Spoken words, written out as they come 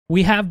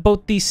We have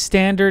both the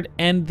standard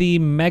and the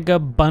mega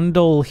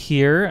bundle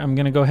here. I'm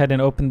going to go ahead and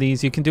open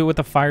these. You can do it with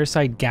the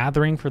Fireside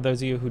Gathering for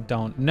those of you who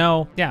don't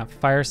know. Yeah,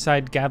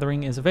 Fireside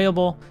Gathering is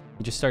available.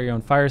 You just start your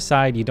own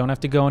Fireside. You don't have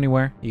to go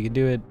anywhere. You can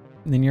do it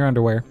in your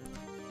underwear.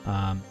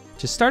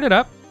 Just start it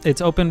up.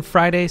 It's open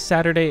Friday,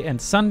 Saturday, and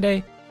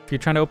Sunday. If you're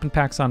trying to open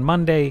packs on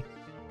Monday,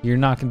 you're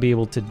not going to be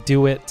able to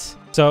do it.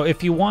 So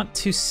if you want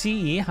to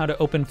see how to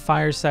open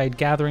Fireside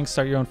Gatherings,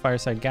 start your own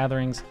Fireside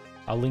Gatherings,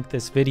 I'll link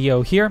this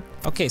video here.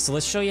 Okay, so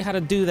let's show you how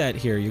to do that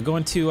here. You're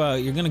going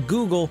to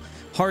Google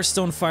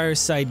Hearthstone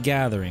Fireside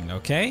Gathering,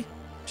 okay?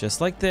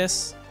 Just like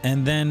this.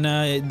 And then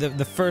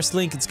the first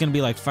link, it's gonna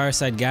be like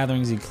Fireside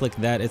Gatherings. You click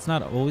that. It's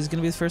not always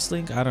gonna be the first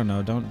link. I don't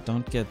know.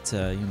 Don't get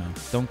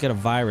don't get a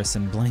virus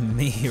and blame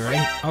me,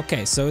 right?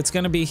 Okay, so it's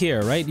gonna be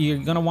here, right? You're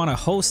gonna want to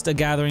host a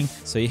gathering.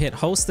 So you hit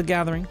host the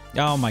gathering.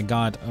 Oh my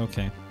God.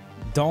 Okay.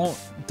 Don't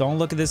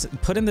look at this.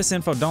 Put in this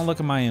info. Don't look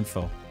at my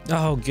info.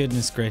 Oh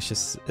goodness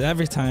gracious.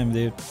 Every time,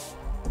 dude.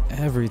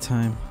 Every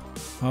time.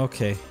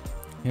 Okay.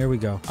 Here we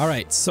go. All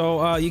right,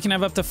 so you can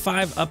have up to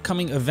 5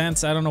 upcoming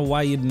events. I don't know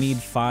why you'd need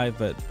 5,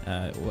 but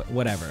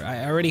whatever.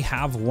 I already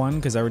have one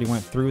because I already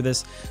went through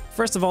this.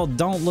 First of all,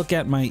 don't look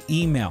at my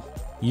email.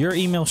 Your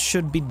email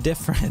should be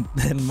different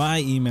than my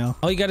email.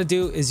 All you got to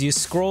do is you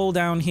scroll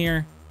down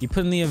here. You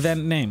put in the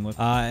event name,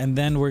 and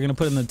then we're going to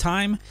put in the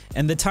time.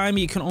 And the time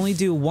you can only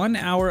do 1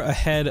 hour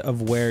ahead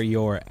of where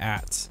you're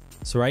at.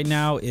 So right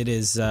now it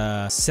is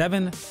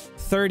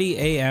 7:30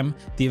 a.m.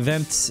 The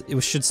event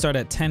should start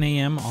at 10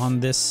 a.m. on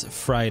this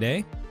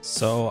Friday.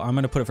 So I'm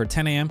going to put it for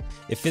 10 a.m.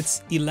 If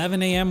it's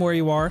 11 a.m. where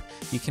you are,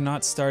 you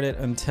cannot start it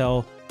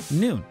until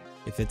noon.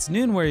 If it's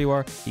noon where you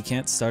are, you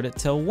can't start it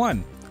till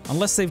 1.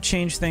 Unless they've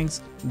changed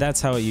things,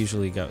 that's how it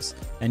usually goes.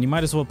 And you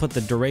might as well put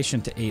the duration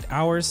to 8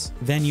 hours.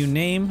 Venue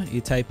name, you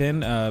type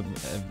in,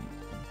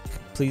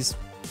 please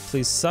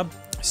sub.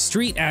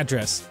 Street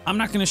address. I'm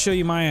not going to show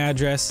you my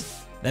address.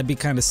 That'd be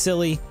kind of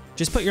silly.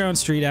 Just put your own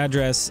street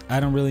address. I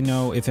don't really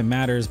know if it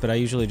matters, but I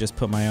usually just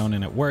put my own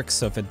and it works.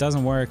 So if it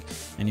doesn't work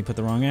and you put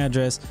the wrong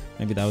address,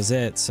 maybe that was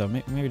it. So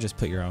maybe just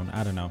put your own.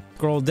 I don't know.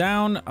 Scroll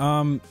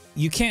down.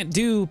 You can't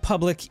do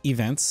public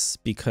events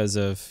because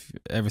of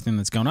everything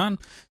that's going on.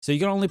 So you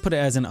can only put it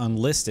as an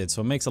unlisted.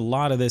 So it makes a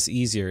lot of this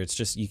easier. It's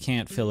just you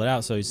can't fill it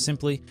out. So you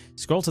simply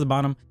scroll to the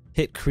bottom,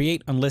 hit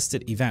create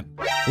unlisted event.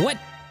 What?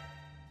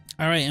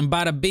 All right, and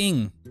bada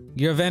bing,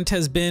 your event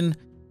has been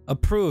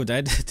approved. I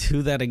had to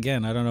do that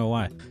again. I don't know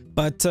why.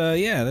 But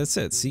yeah, that's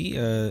it. See,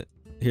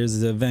 here's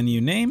the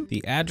venue name,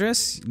 the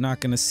address. You're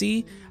not gonna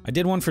see. I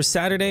did one for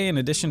Saturday in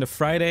addition to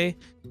Friday,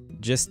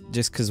 just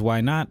because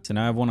why not? So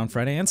now I have one on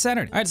Friday and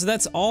Saturday. All right, so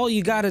that's all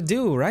you gotta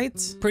do,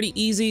 right? Pretty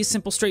easy,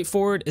 simple,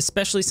 straightforward,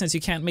 especially since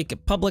you can't make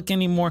it public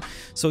anymore.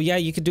 So yeah,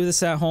 you could do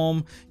this at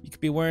home. You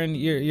could be wearing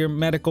your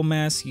medical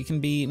mask. You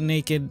can be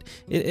naked.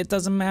 It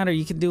doesn't matter.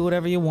 You can do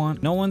whatever you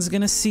want. No one's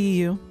gonna see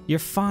you. You're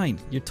fine.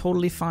 You're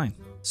totally fine.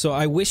 So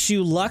I wish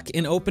you luck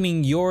in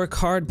opening your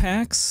card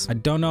packs. I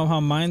don't know how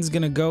mine's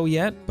gonna go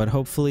yet, but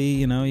hopefully,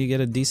 you know, you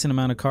get a decent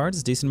amount of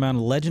cards, decent amount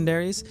of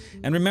legendaries.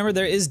 And remember,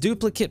 there is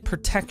duplicate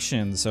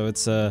protection, so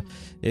it's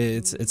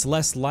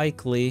less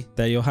likely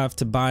that you'll have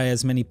to buy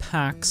as many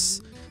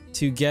packs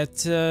to get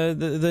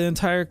the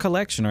entire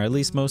collection, or at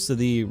least most of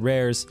the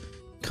rares,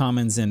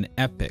 commons, and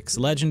epics.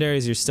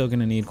 Legendaries, you're still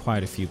gonna need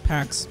quite a few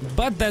packs,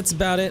 but that's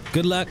about it.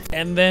 Good luck.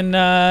 And then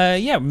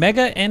yeah,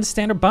 mega and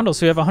standard bundles.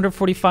 So we have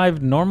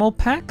 145 normal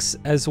packs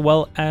as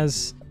well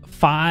as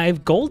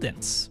 5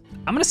 goldens.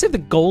 I'm gonna save the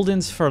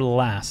goldens for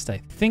last, I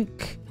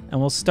think, and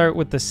we'll start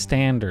with the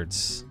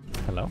standards.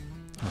 Hello.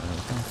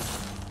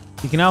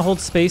 You can now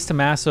hold space to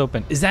mass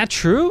open. Is that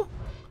true?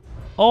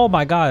 Oh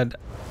my God.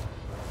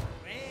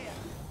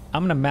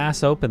 I'm gonna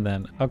mass open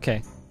then.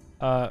 Okay.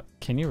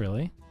 Can you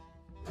really?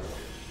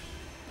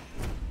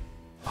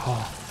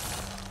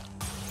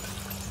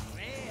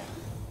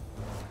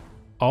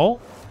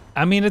 Oh,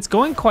 I mean, it's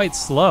going quite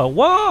slow.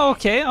 Whoa,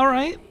 okay, all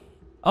right.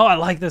 Oh, I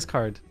like this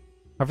card.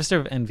 Harvester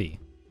of Envy.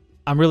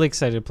 I'm really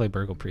excited to play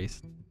Burgle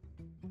Priest.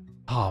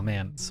 Oh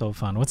man, so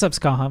fun. What's up,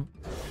 Skahum?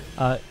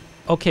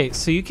 Okay,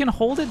 so you can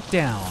hold it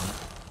down.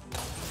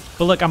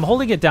 But look, I'm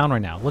holding it down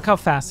right now. Look how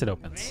fast it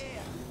opens.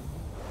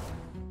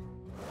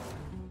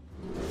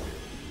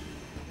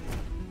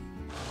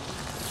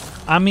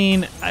 I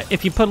mean,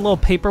 if you put a little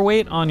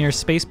paperweight on your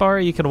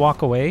spacebar, you could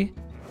walk away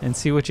and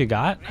see what you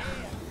got.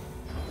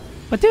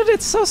 But dude,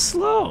 it's so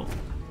slow.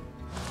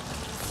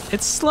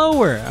 It's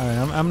slower. All right,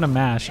 I'm gonna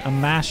mash. I'm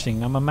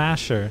mashing. I'm a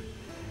masher.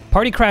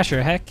 Party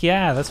Crasher. Heck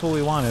yeah, that's what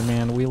we wanted,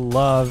 man. We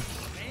love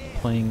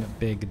playing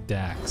big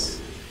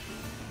decks.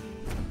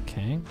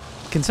 Okay.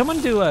 Can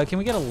someone do can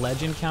we get a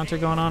legend counter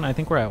going on? I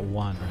think we're at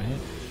 1, right?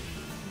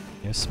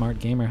 You're a smart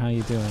gamer. How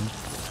you doing?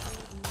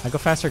 I go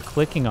faster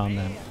clicking on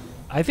them.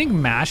 I think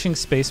mashing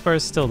spacebar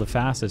is still the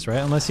fastest, right?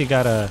 Unless you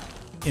got a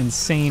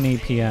insane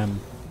APM,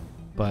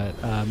 but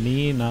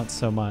me, not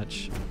so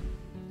much.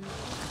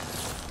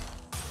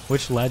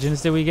 Which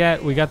legends did we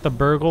get? We got the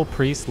Burgle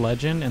Priest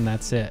legend, and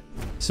that's it.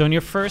 So in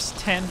your first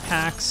 10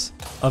 packs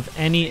of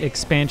any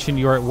expansion,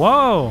 you're...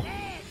 Whoa!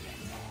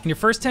 In your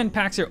first 10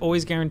 packs, you're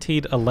always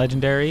guaranteed a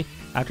legendary.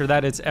 After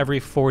that, it's every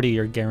 40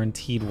 you're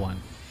guaranteed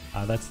one.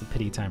 That's the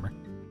pity timer.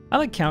 I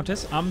like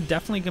Countess. I'm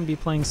definitely going to be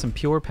playing some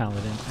pure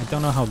Paladin. I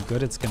don't know how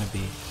good it's going to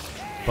be.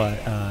 But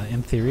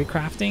in theory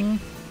crafting,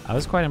 I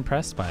was quite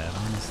impressed by it,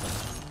 honestly.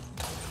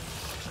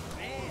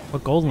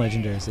 What golden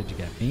legendaries did you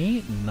get?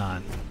 Me?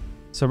 None.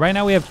 So right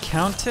now we have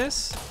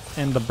Countess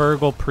and the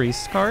Burgle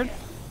Priest card.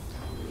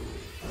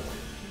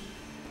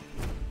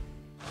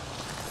 I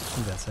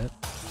think that's it.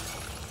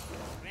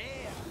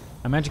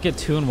 I managed to get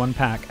 2 in 1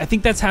 pack. I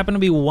think that's happened to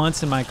me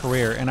once in my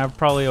career, and I've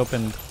probably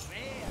opened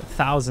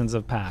thousands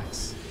of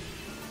packs.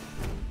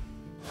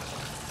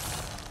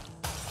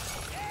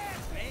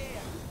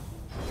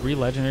 Three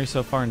legendaries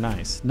so far,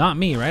 nice. Not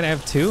me, right? I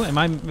have 2. Am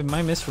I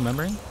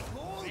misremembering?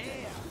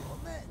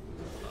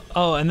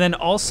 Oh, and then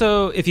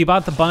also, if you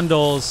bought the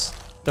bundles,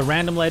 the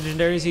random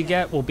legendaries you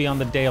get will be on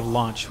the day of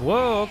launch.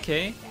 Whoa,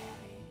 okay.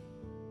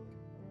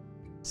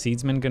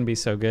 Seedsman gonna be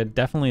so good.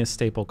 Definitely a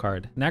staple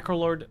card.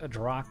 Necrolord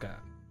Adraka.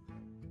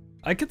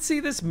 I could see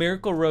this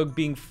Miracle Rogue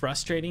being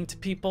frustrating to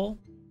people,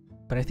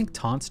 but I think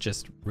taunts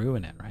just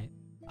ruin it, right?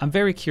 I'm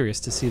very curious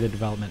to see the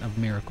development of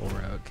Miracle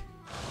Rogue.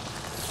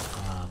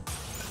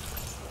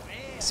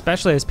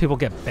 Especially as people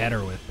get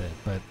better with it,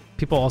 but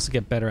people also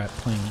get better at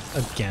playing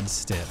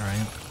against it,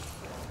 right?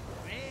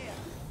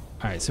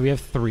 All right, so we have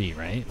 3,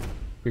 right?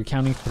 We're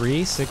counting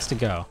 3, 6 to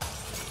go.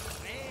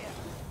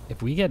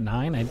 If we get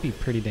 9, I'd be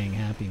pretty dang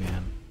happy,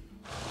 man.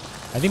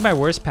 I think my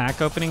worst pack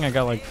opening, I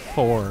got like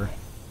 4.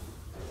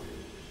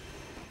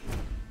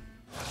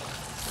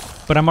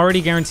 But I'm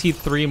already guaranteed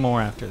 3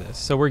 more after this.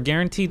 So we're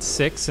guaranteed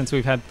 6 since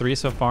we've had 3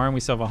 so far, and we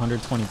still have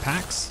 120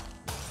 packs.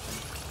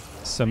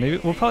 So maybe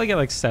we'll probably get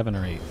like 7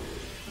 or 8.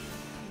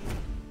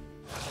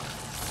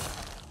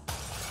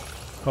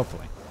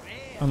 Hopefully.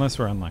 Unless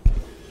we're unlucky.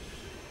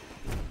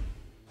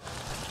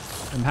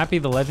 I'm happy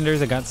the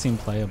legendaries I got seem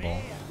playable.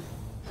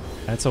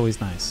 That's always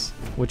nice.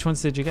 Which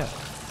ones did you get?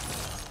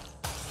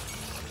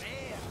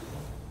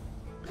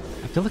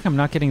 I feel like I'm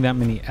not getting that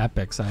many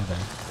epics either.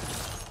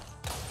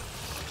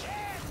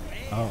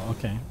 Oh,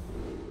 okay.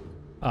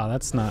 Oh,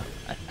 that's not...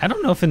 I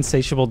don't know if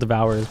Insatiable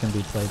Devourer is going to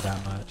be played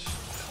that much.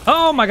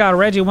 Oh my god,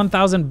 Reggie,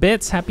 1,000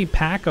 bits. Happy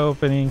pack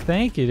opening.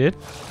 Thank you, dude.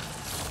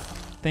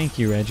 Thank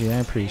you, Reggie. I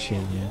appreciate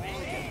you.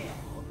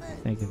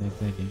 Thank you.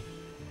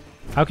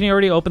 How can you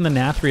already open the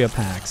Nathria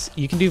packs?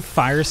 You can do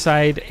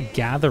Fireside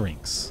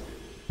gatherings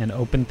and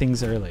open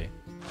things early.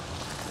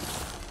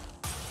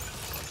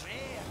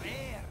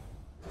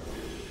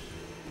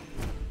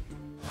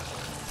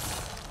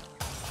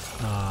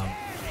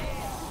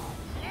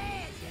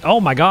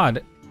 Oh my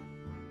god.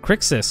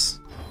 Crixus.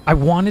 I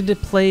wanted to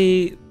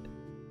play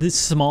this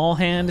small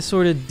hand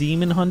sort of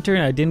demon hunter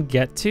and I didn't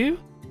get to.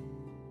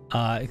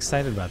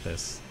 Excited about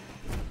this.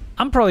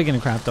 I'm probably going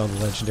to craft all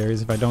the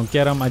legendaries if I don't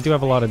get them. I do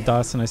have a lot of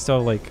dust and I still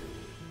have like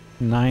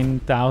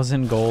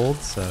 9,000 gold,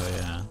 so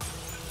yeah.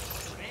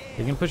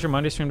 You can push your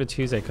Monday stream to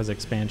Tuesday because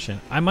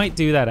expansion. I might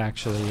do that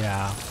actually,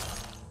 yeah.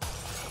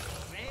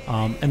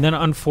 And then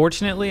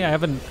unfortunately I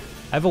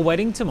have a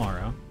wedding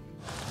tomorrow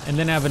and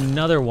then I have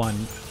another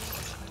one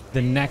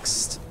the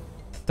next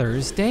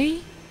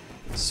Thursday.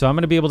 So I'm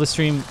going to be able to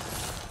stream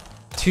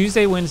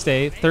Tuesday,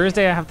 Wednesday,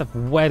 Thursday I have the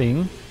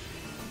wedding.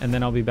 And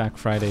then I'll be back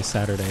Friday,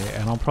 Saturday,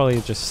 and I'll probably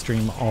just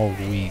stream all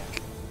week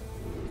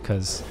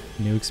because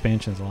new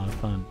expansion's a lot of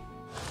fun.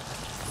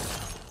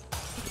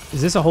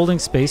 Is this a holding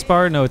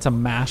spacebar? No, it's a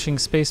mashing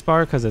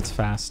spacebar because it's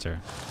faster.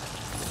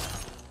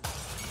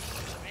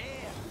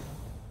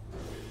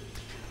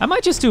 I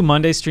might just do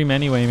Monday stream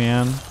anyway,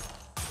 man.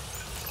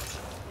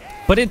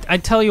 But I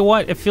tell you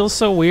what, it feels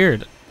so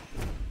weird. It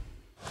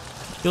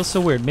feels so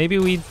weird. Maybe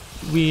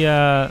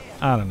I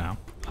don't know.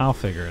 I'll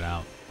figure it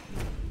out.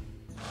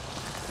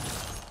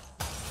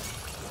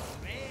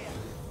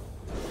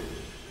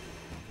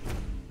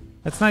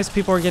 That's nice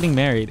people are getting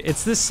married.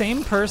 It's the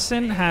same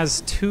person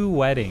has 2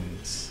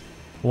 weddings.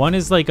 One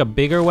is like a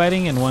bigger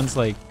wedding and one's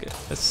like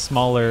a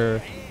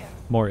smaller,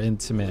 more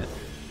intimate.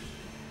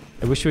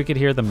 I wish we could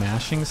hear the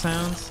mashing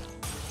sounds.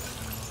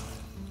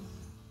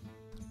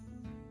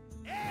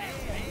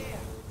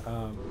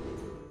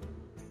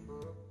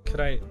 Could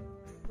I...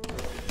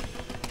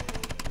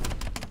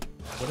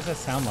 What does that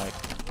sound like?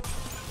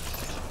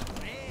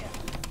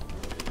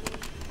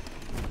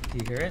 Do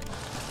you hear it?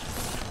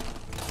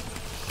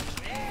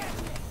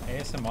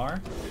 ASMR?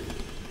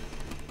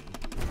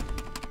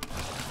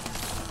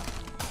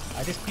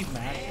 I just keep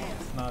mashing.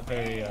 It's not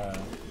very,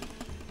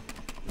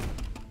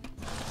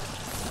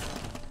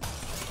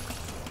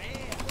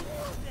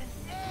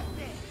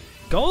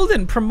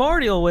 Golden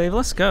Primordial Wave,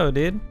 let's go,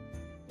 dude.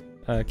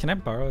 Can I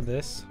borrow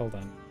this? Hold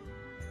on.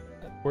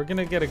 We're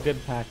gonna get a good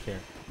pack here.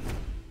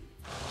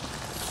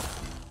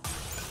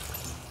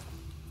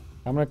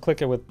 I'm gonna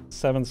click it with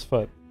Seven's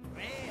foot.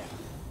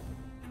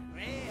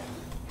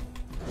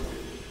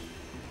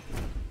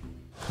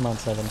 Come on,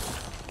 Seven.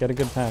 Get a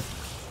good pack.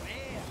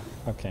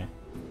 Okay.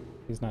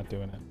 He's not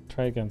doing it.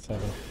 Try again,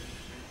 Seven.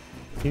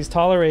 He's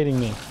tolerating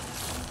me.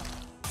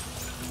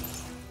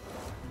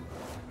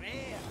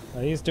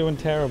 He's doing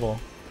terrible.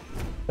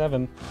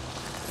 7.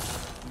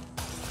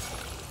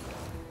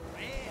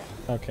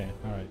 Okay,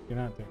 alright. You're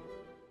not doing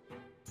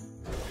it.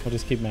 We'll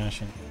just keep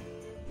mashing.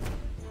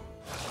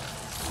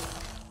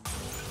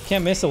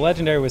 Can't miss a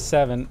legendary with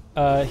 7.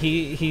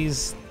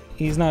 He's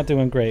not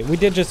doing great. We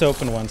did just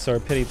open one, so our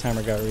pity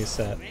timer got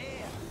reset.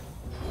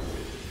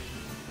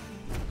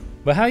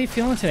 But how are you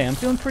feeling today? I'm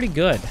feeling pretty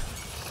good.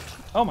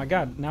 Oh my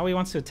god, now he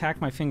wants to attack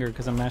my finger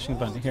because I'm mashing the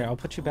button. Here, I'll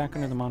put you back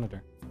under the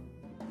monitor.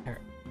 Here,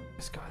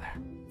 let's go there.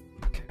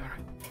 Okay, alright.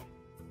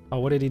 Oh,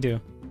 what did he do?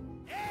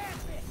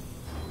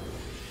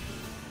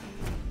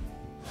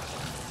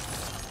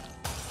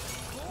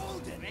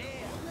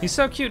 He's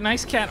so cute.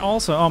 Nice cat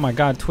also. Oh my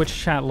god, Twitch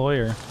chat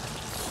lawyer.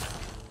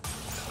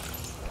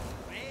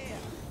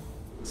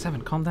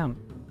 7, calm down.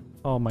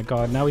 Oh my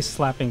god, now he's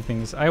slapping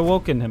things. I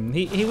awoken him.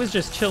 He was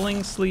just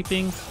chilling,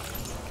 sleeping.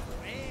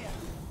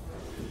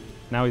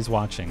 Now he's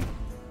watching.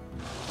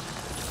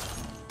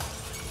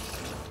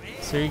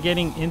 So you're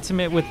getting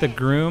intimate with the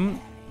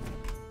groom?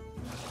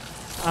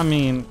 I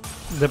mean,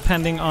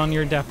 depending on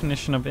your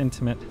definition of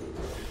intimate.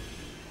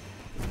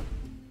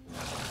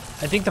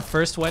 I think the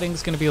first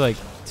wedding's gonna be like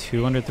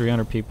 200,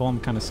 300 people. I'm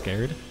kind of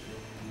scared.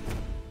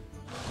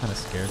 Kind of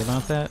scared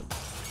about that.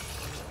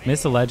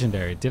 Missed a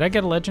legendary. Did I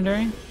get a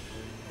legendary?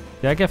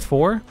 Did I get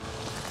 4?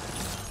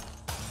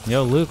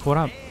 Yo, Luke, what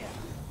up?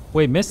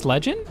 Wait, missed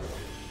legend?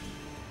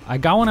 I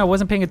got one, I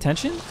wasn't paying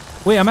attention?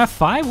 Wait, I'm at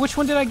 5? Which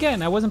one did I get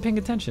and I wasn't paying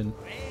attention?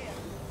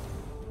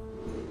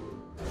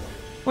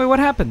 Wait, what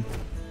happened?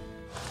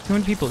 Too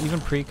many people,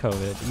 even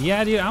pre-COVID.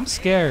 Yeah, dude, I'm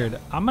scared.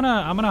 I'm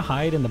gonna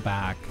hide in the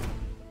back.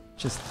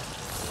 Just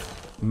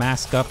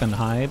mask up and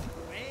hide.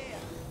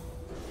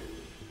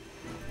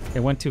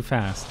 It went too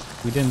fast.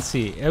 We didn't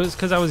see. It was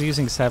because I was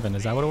using 7.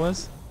 Is that what it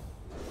was?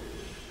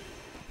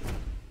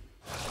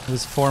 It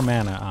was 4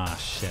 mana. Ah,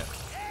 shit.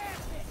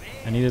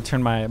 I need to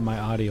turn my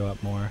audio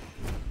up more.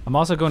 I'm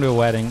also going to a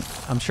wedding.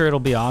 I'm sure it'll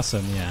be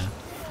awesome, yeah.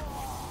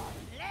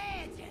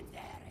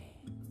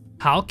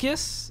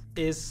 Halkis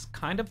is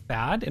kind of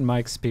bad in my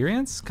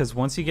experience, because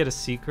once you get a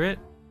secret,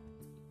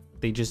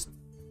 they just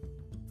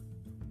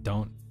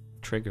don't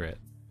trigger it.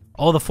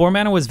 Oh, the 4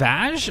 mana was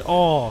Vaj?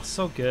 Oh,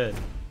 so good.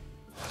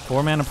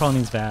 4 mana probably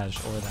means Vaj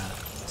or that.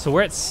 So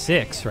we're at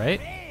 6,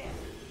 right?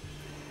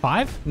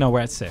 5? No, we're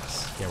at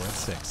 6. Yeah, we're at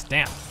 6.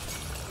 Damn.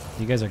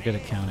 You guys are good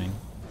at counting.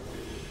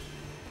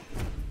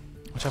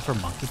 Watch out for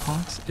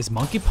monkeypox. Is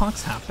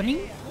monkeypox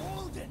happening?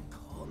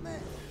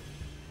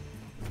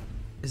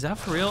 Is that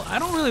for real? I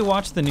don't really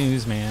watch the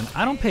news, man.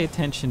 I don't pay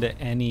attention to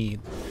any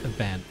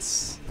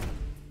events.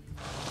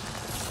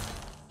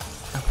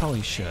 I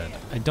probably should.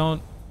 I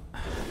don't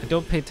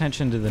pay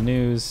attention to the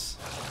news.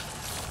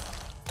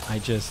 I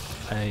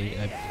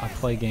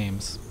play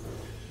games.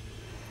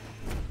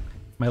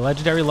 My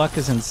legendary luck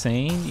is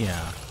insane.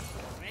 Yeah.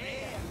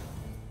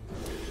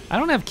 I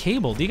don't have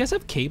cable. Do you guys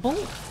have cable?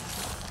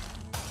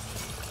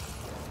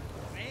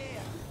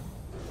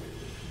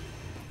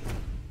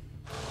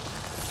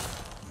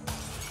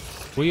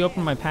 Will you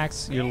open my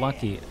packs? You're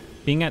lucky.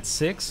 Being at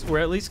 6, we're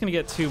at least gonna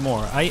get 2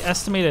 more. I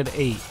estimated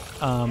 8.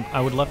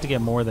 I would love to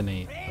get more than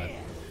 8, but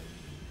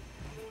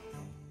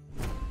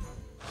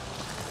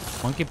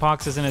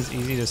monkeypox isn't as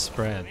easy to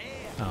spread.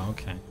 Oh,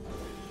 okay.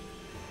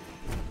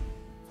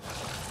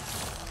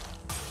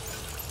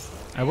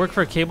 I work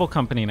for a cable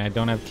company and I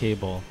don't have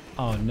cable.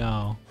 Oh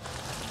no.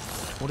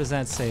 What does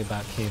that say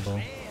about cable?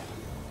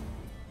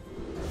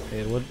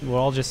 We'll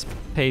all just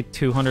pay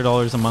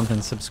 $200 a month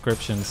in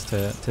subscriptions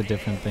to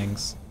different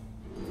things.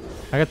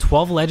 I got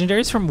 12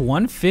 legendaries from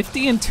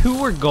 150 and 2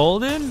 were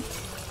golden?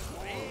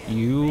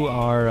 You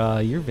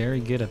are, you're very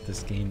good at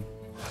this game.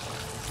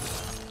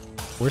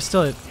 We're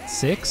still at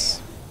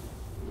 6?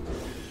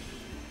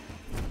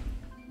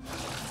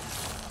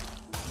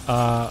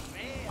 I'm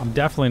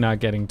definitely not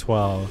getting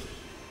 12.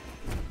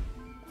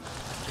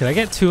 Could I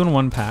get 2 in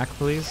 1 pack,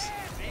 please?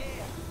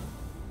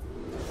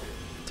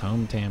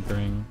 Tome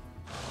tampering.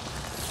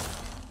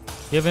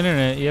 You have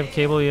internet, you have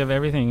cable, you have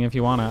everything if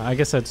you wanna. I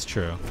guess that's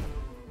true.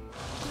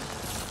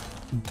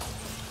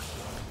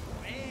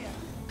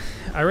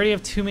 I already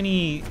have too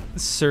many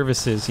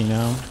services, you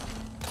know?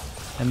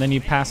 And then you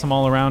pass them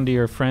all around to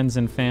your friends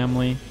and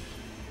family.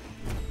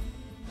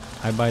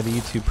 I buy the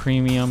YouTube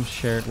Premium,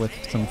 share it with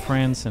some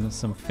friends and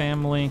some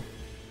family.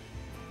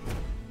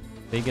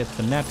 They get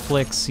the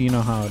Netflix, you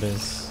know how it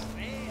is.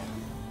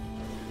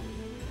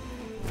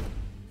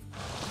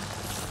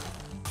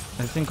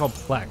 A thing called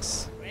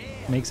Plex.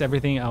 Makes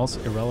everything else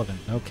irrelevant.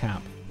 No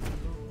cap.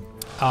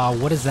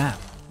 What is that?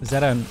 Is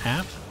that an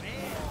app?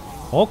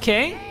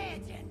 Okay.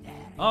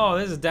 Oh,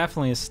 this is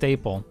definitely a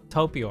staple.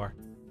 Topior.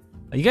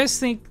 You guys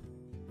think...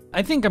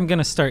 I think I'm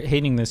gonna start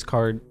hating this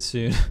card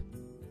soon.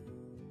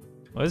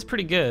 Well, it's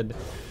pretty good.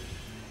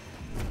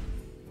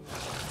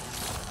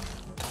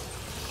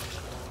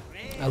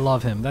 I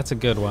love him. That's a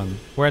good one.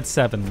 We're at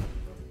 7.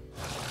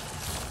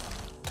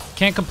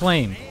 Can't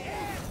complain.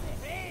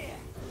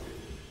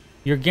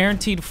 You're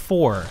guaranteed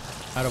 4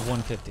 out of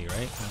 150,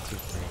 right? 1, 2,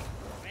 3.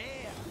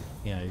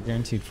 Yeah, you're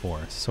guaranteed 4.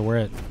 So we're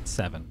at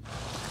 7.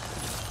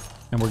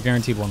 And we're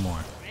guaranteed 1 more.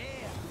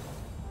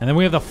 And then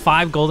we have the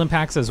 5 golden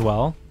packs as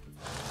well.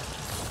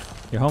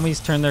 Your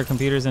homies turn their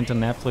computers into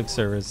Netflix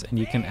servers, and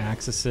you can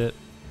access it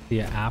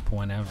via app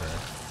whenever.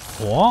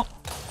 What?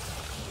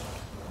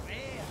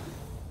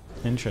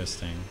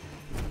 Interesting.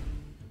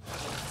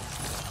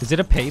 Is it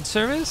a paid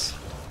service?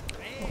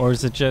 Or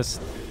is it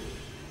just...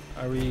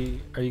 Are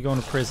you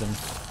going to prison?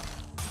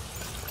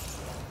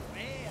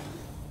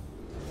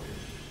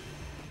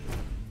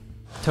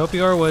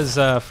 Topior was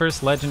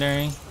first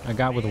legendary I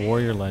got with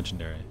Warrior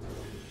Legendary.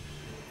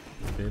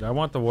 Dude, I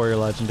want the Warrior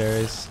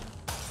Legendaries.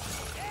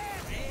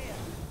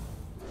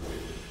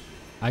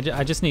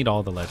 I just need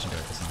all the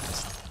legendaries,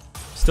 honestly.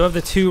 Still have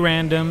the 2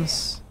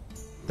 randoms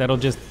that'll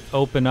just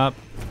open up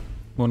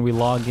when we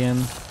log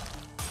in.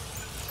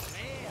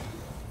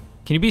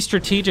 Can you be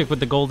strategic with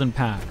the golden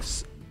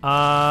packs?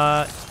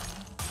 I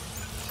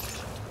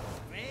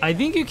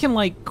think you can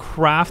like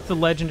craft the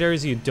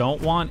legendaries you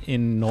don't want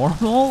in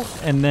normal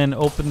and then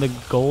open the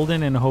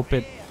golden and hope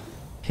it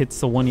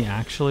hits the one you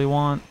actually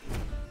want.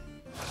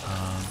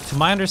 To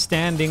my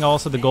understanding,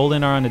 also the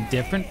golden are on a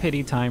different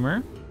pity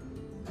timer.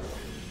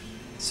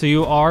 So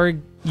you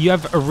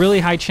have a really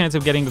high chance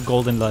of getting a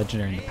golden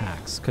legendary in the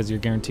packs because you're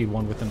guaranteed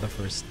one within the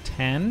first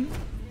 10.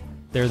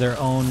 They're their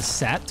own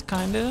set,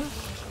 kind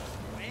of.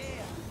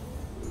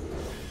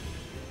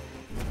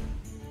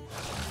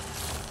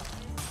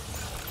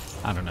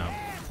 I don't know.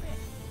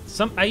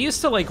 I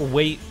used to like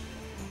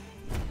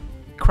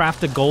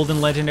craft a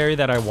golden legendary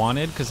that I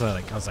wanted because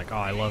I was like, oh,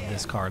 I love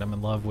this card. I'm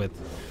in love with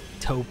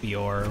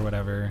Topior or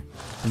whatever,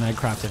 and I'd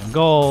craft it in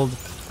gold,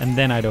 and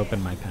then I'd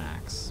open my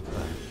packs.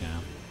 But yeah,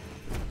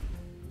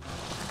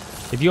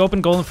 if you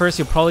open golden first,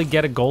 you'll probably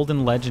get a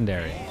golden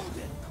legendary.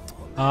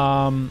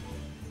 I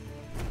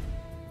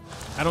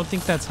don't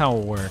think that's how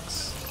it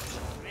works,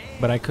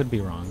 but I could be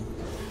wrong.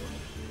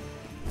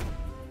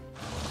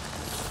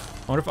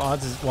 I wonder if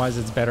odds-wise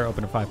it's better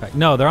open a 5-pack.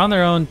 No, they're on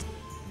their own.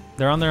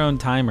 They're on their own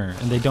timer,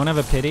 and they don't have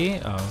a pity.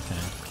 Oh, okay.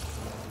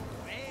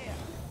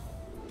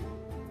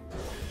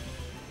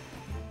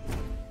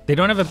 They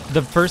don't have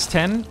the first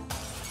 10?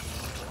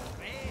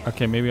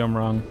 Okay, maybe I'm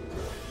wrong.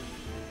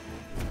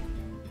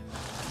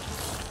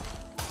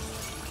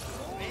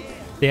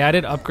 They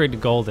added upgrade to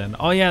golden.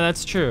 Oh yeah,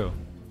 that's true.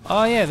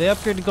 Oh yeah, the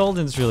upgrade to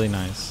golden's really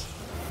nice.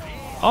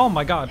 Oh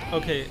my god.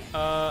 Okay,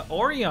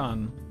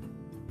 Orion.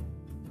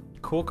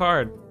 Cool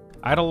card.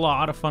 I had a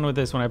lot of fun with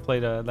this when I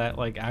played that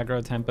like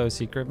aggro tempo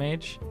secret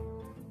mage.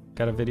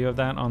 Got a video of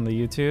that on the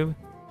YouTube.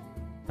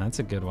 That's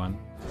a good one.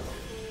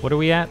 What are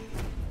we at?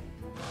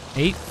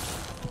 8?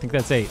 I think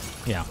that's 8.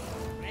 Yeah.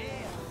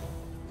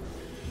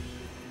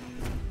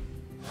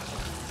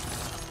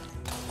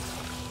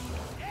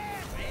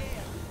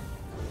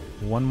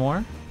 One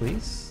more,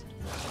 please.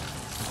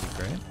 That'd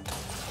be great.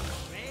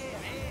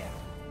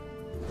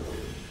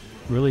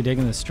 Really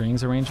digging the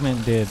strings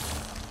arrangement, dude.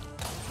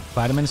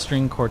 Vitamin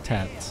String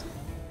Quartet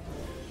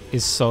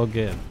is so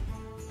good.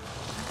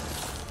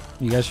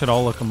 You guys should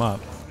all look them up.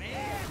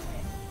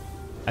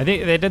 I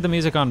think they did the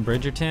music on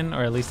Bridgerton,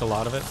 or at least a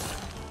lot of it.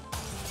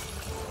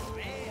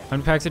 How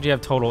many packs did you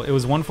have total? It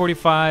was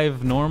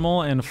 145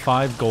 normal and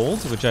 5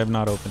 golds, which I have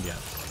not opened yet.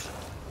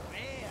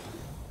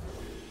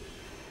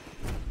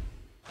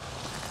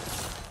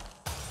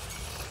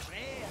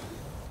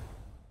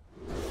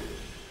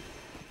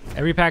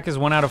 Every pack is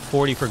 1 out of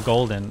 40 for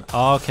golden.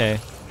 Oh, okay.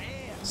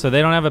 So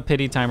they don't have a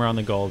pity timer on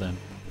the golden.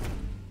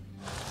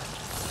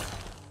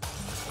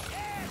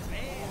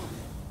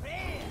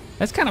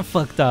 That's kind of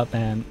fucked up,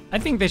 man. I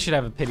think they should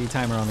have a pity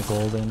timer on the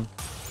golden.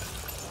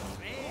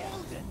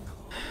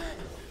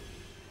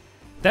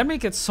 That'd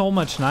make it so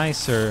much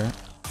nicer.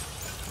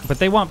 But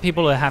they want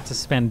people to have to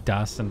spend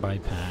dust and buy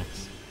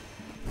packs.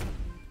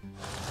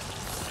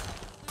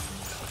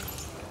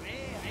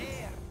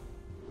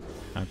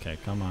 Okay,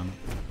 come on.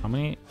 How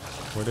many?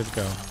 Where did it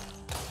go?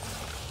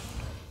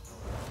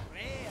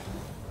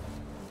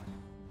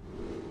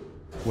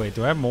 Wait,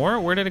 do I have more?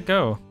 Where did it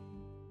go?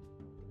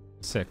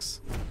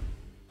 6.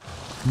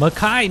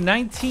 Makai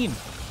 19.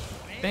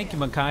 Thank you,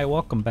 Makai.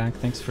 Welcome back.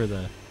 Thanks for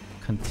the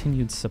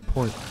continued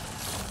support.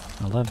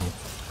 I love you.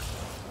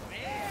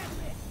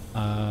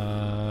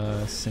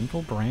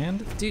 Simple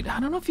Brand? Dude, I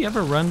don't know if you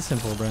ever run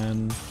Simple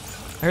Brand.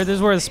 I heard this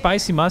is where the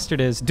spicy mustard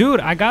is. Dude,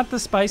 I got the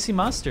spicy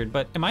mustard,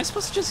 but am I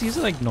supposed to just use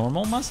it like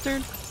normal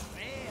mustard?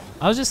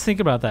 I was just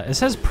thinking about that. It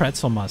says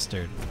pretzel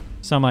mustard.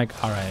 So I'm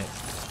like, all right,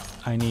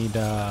 I need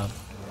a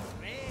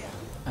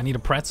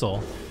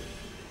pretzel.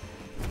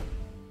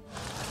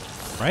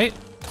 Right?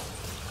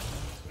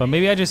 But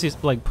maybe I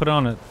just like put it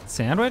on a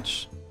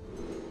sandwich?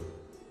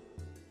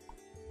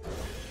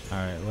 All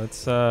right,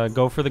 let's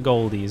go for the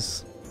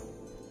goldies.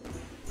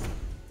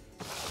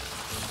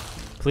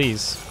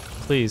 Please,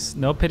 please,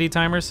 no pity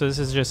timer, so this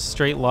is just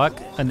straight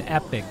luck. An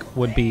epic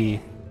would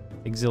be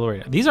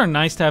exhilarating. These are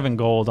nice to have in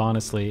gold,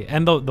 honestly.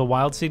 And the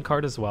Wild Seed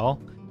card as well.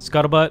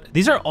 Scuttlebutt.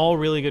 These are all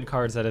really good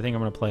cards that I think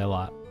I'm gonna play a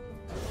lot.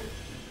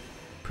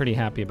 Pretty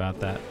happy about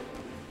that.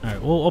 All right,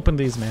 we'll open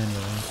these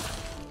manually.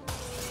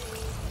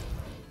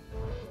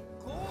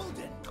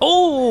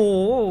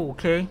 Oh,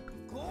 okay.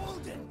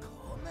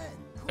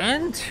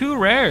 And 2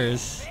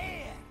 rares.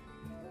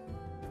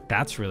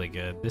 That's really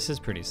good. This is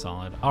pretty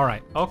solid. All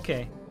right.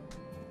 Okay.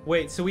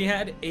 Wait, so we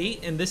had 8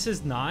 and this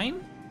is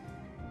 9?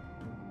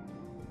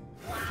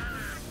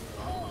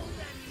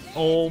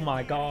 Oh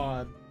my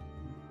god.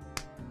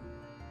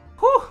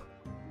 Whew.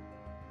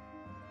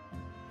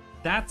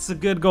 That's a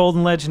good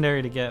golden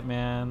legendary to get,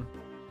 man.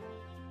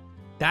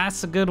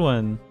 That's a good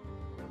one.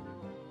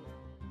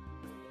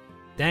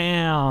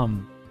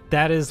 Damn.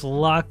 That is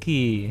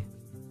lucky.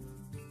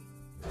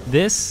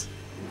 This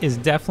is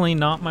definitely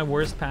not my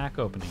worst pack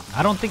opening.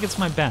 I don't think it's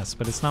my best,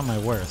 but it's not my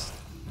worst.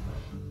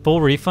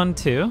 Full refund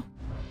too?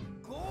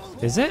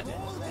 Is it?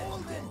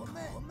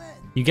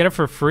 You get it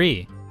for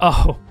free.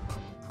 Oh.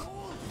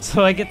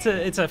 So I get to,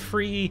 it's a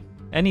free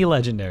any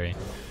legendary.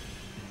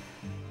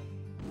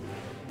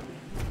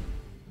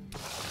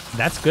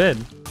 That's good.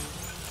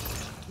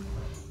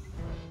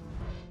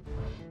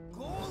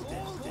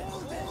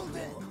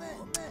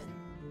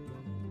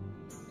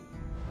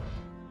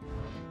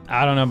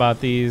 I don't know about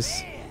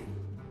these.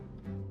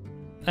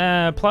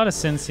 Plot of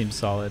Sin seems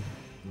solid.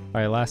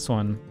 All right, last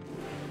one.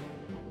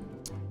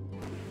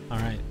 All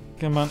right,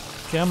 come on,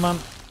 come on.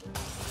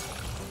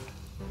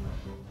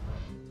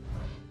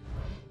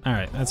 All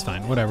right, that's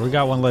fine. Whatever, we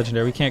got 1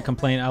 legendary. We can't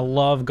complain. I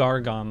love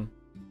Gargon.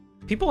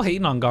 People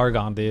hating on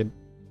Gargon, dude.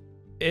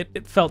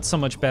 It felt so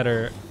much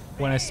better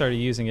when I started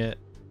using it.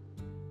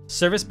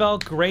 Service Bell,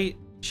 great.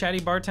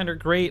 Chatty Bartender,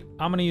 great.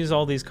 I'm gonna use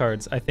all these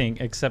cards, I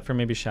think, except for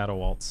maybe Shadow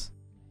Waltz.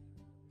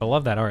 I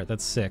love that art.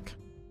 That's sick.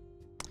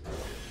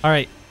 All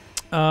right.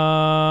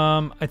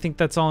 I think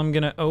that's all I'm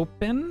gonna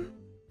open.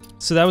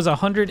 So that was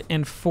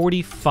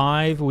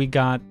 145. We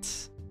got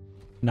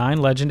 9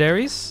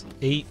 legendaries,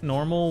 8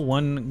 normal,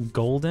 1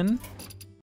 golden.